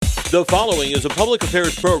The following is a public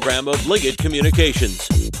affairs program of Liggett Communications.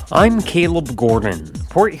 I'm Caleb Gordon.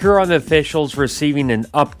 Port Huron officials receiving an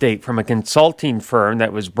update from a consulting firm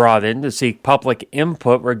that was brought in to seek public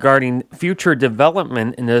input regarding future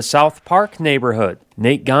development in the South Park neighborhood.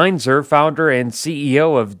 Nate Geinzer, founder and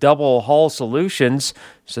CEO of Double Hull Solutions,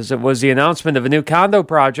 says it was the announcement of a new condo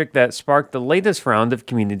project that sparked the latest round of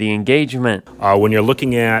community engagement. When you're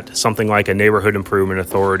looking at something like a neighborhood improvement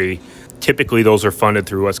authority, typically those are funded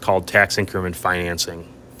through what's called tax increment financing.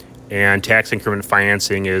 And tax increment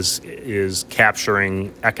financing is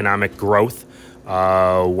capturing economic growth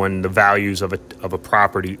when the values of a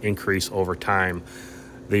property increase over time.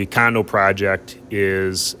 The condo project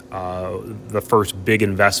is the first big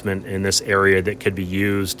investment in this area that could be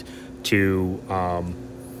used to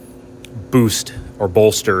boost or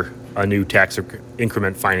bolster a new tax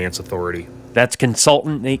increment finance authority. That's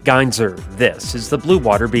consultant Nate Geinzer. This is the Blue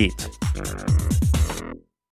Water Beat.